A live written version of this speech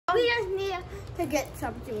to get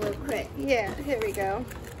something real quick. Yeah, here we go.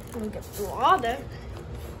 Let me get water.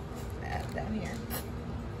 Down here.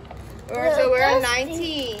 So we're on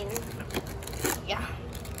 19. Yeah.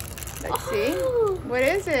 Let's see. Oh. What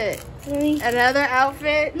is it? Really? Another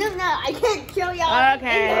outfit? No, I can't show y'all.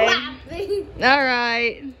 Okay. All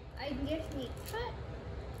right. I can just need cut.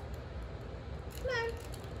 Come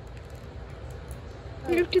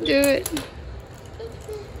on. You can do it.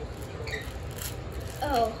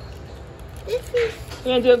 Oh. This is...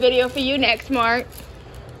 We're gonna do a video for you next, Mark.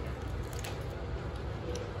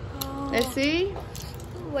 Oh. Let's see.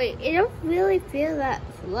 Wait, it don't really feel that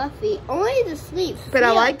fluffy. Only the sleeves. But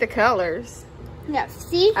I like the colors. Yeah,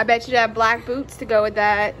 see? I bet you'd have black boots to go with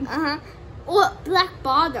that. Uh-huh. Or black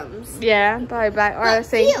bottoms. Yeah, probably black or the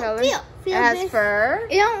same color. Feel it has this. fur.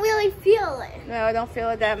 You don't really feel it. No, I don't feel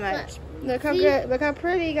it that much. Look how See? good. Look how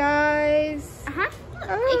pretty, guys. Uh-huh.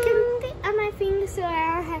 Oh. It can fit on my finger so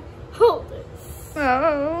I don't have holders.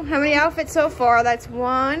 Oh, how many outfits so far? That's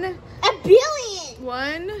 1. 1 billion.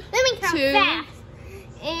 1. Let me count 2. fast.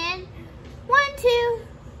 And 1, 2,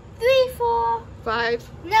 3, 4. 5.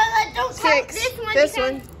 No, don't count 6. this one. This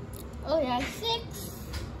because- one. Oh yeah, 6.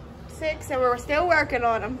 6, and we're still working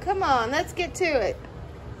on them. Come on, let's get to it.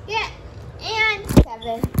 Yeah, and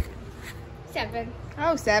 7. 7.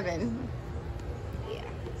 Oh, 7. Yeah.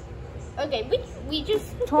 Okay, we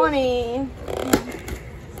just 20.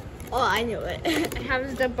 Oh, I knew it. It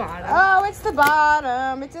has the bottom. Oh, it's the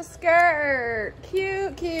bottom. It's a skirt.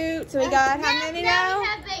 Cute, cute. So we got how many now? We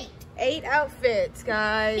have 8. 8 outfits,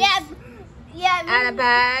 guys. Yeah. And a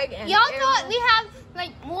bag. And y'all thought we have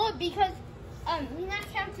like more because we're not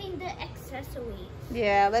counting the accessories.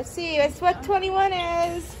 Yeah, let's see. That's what 21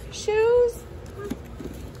 is. Shoes.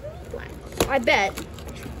 I bet.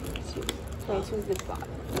 22 is the bottom.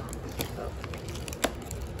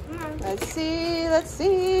 Let's see. Let's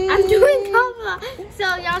see. I'm doing cover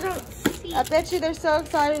so y'all don't see. I bet you they're so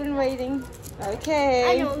excited and waiting.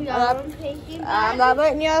 Okay. I know y'all don't pay you. I'm not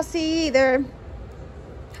letting y'all see either.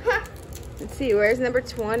 Let's see, where's number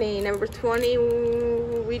 20? Number 20,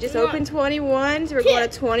 we just opened 21, so we're going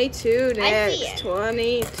to 22 next. I see it.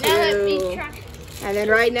 22. Now let me try. And then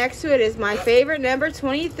right next to it is my favorite number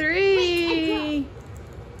 23.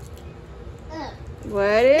 What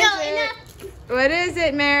is it? What is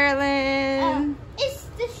it, Marilyn? It's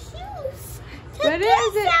the shoes. What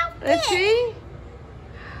is it? Let's see.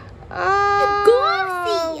 Oh,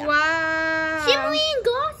 glossy. wow. Shimmery and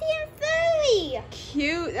glossy and furry.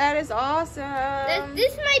 Cute. That is awesome.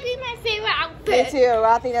 This might be my favorite Me outfit. too.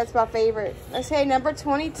 I think that's my favorite. Let's say number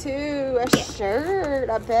 22. A shirt.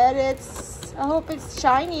 I bet it's. I hope it's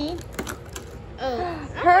shiny.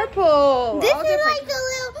 Purple. This All is different- like a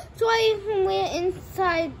little toy you can wear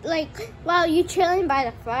inside, like while you're chilling by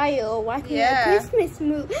the fire or watching a Christmas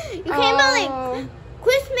movie. You can't believe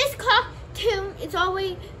Christmas costume is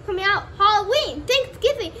always coming out. Halloween,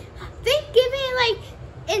 Thanksgiving like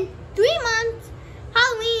in 3 months.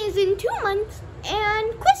 Halloween is in 2 months,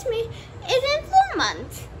 and Christmas is in 4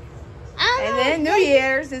 months. And then New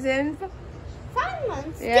Year's is in 5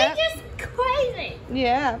 months. Yeah. They're just crazy.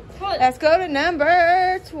 Yeah. Let's go to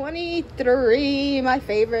number 23. My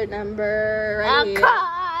favorite number. Right here.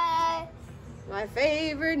 Okay. My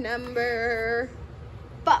favorite number.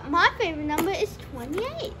 But my favorite number is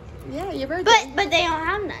 28. Yeah, your birthday. But they don't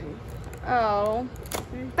have none. Oh.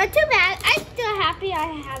 But too bad. I'm still happy I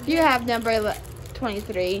have You have number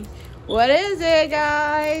 23. What is it,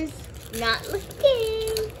 guys? not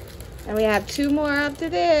looking. And we have 2 more after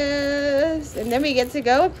this. And then we get to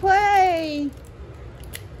go play.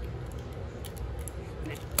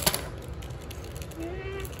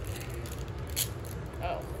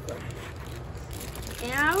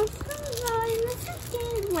 And I'll go in a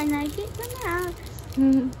second when I get them out.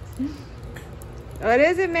 What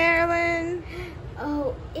is it, Marilyn?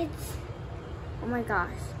 Oh, it's... Oh my gosh.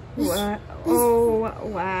 What? Oh,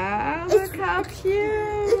 wow. Look how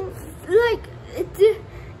cute. Like, it's...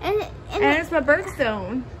 And And it's my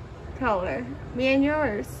birthstone color. Me and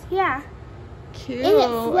yours. yeah. Cute. And it's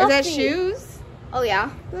Is that fluffy. shoes? Oh yeah.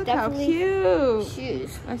 Look Definitely how cute.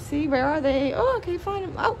 shoes. I see. Where are they? Oh, okay, find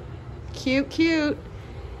them. Oh, cute, cute.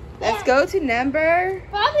 Let's go to number.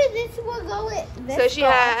 Probably this will go with this. So she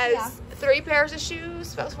box, has 3 pairs of shoes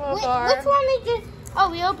so far. Which one we just... Oh,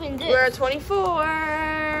 we opened this. We're at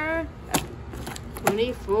 24.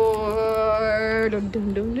 24. Dun,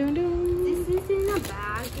 dun, dun, dun, dun. This is in a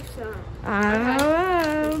bag. So. I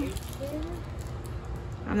don't know.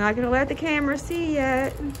 I'm not going to let the camera see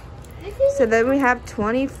yet. So then we have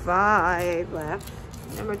 25 left.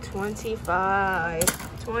 Number 25.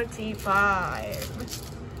 25.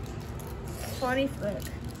 20 foot.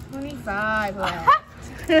 25 left.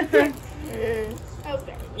 Okay.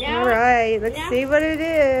 Now, all right, let's see what it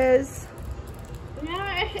is.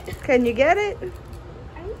 Now, can you get it?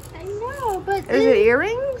 I know, but is it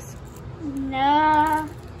earrings? No.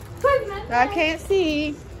 I can't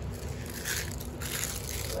see.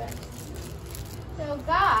 So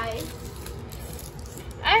guys,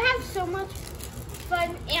 I have so much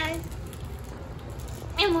fun, and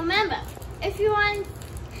remember, if you want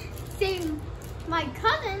to see my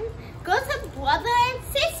cousin, go to Brother and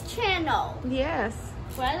Sis channel. Yes.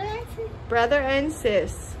 Brother and Sis. Brother and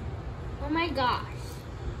Sis. Oh my gosh.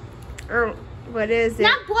 Or what is it?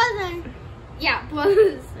 Not brother. Yeah, Brother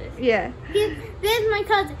and Sis. Yeah. There's my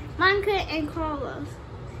cousin, Monica and Carlos.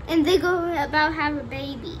 And they go about have a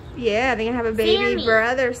baby. Yeah, they're gonna have a baby Sammy.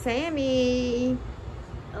 brother, Sammy.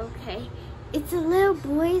 Okay. It's a little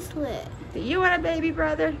bracelet. Do you want a baby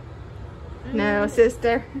brother? No,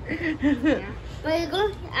 sister. Yeah. But it's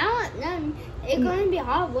going, I don't know. It's going to be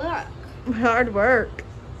hard work. Hard work.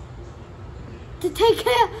 To take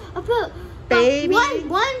care of a baby.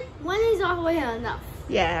 One is always enough.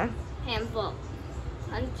 Yeah. Handful.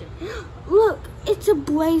 Look, it's a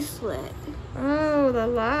bracelet. Oh, la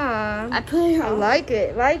la. I put it I on. like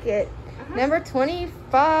it, like it. Number 25.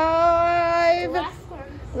 Last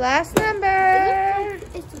one. Last number.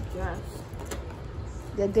 It's a dress.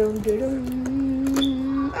 Da-dum-da-dum. The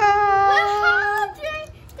Oh.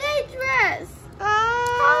 holiday dress.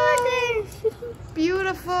 Oh. Holiday.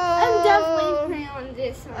 Beautiful. I'm definitely playing on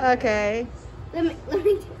this one. Okay. Let me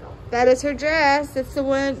take off. That is her dress. That's the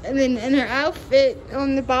one. And then in her outfit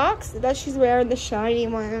on the box, that she's wearing the shiny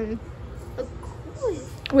one. Of course.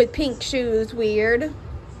 With pink shoes. Weird.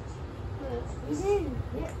 We didn't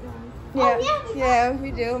get one. Yeah, Oh, yeah,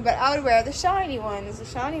 we do. But I would wear the shiny ones. The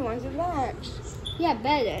shiny ones would match. Yeah,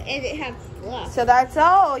 better. And it has fluff. So that's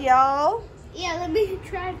all, y'all. Yeah, let me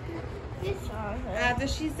try this on her. After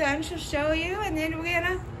she's done, she'll show you, and then we're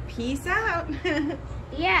gonna peace out.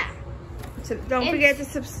 Yeah. So don't forget to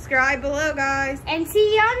subscribe below, guys. And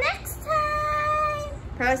see y'all next time.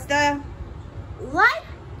 Press the Like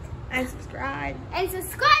and subscribe. and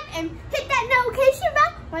subscribe and hit that notification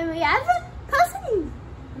bell when we ever post a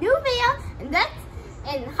new video.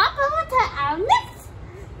 And hop over to our next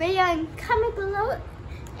video and comment below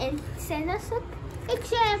and send us a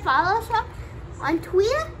picture and follow us up on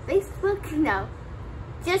Twitter, Facebook, no,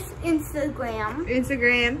 just Instagram.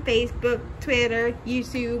 Instagram, Facebook, Twitter,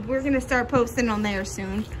 YouTube. We're gonna start posting on there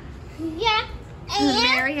soon. Yeah. And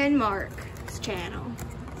Mary and Mark's channel.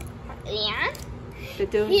 here's the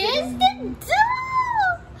Da-dum.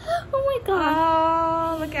 doll. Oh my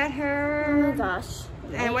gosh. Oh, look at her. Oh my gosh.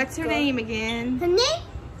 And what's her name again? Her name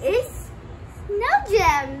is Snow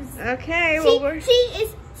Gems. Okay, well She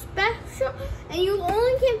is special, and you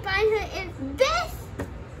only can find her in this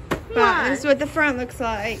one. this is what the front looks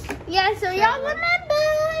like. Yeah, so y'all remember.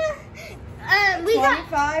 We got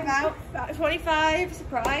 25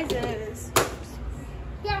 surprises.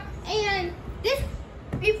 yeah, and this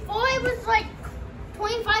before it was like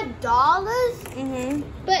 $25,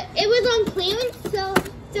 but it was on clearance, so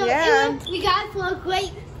Yeah. we got it for a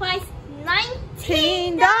great price,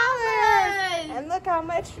 $19. And look how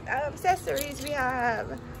much accessories we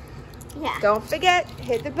have. Yeah. Don't forget,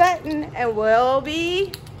 hit the button, and we'll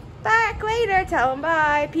be back later. Tell them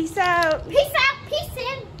bye. Peace out. Peace out, peace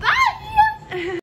and bye.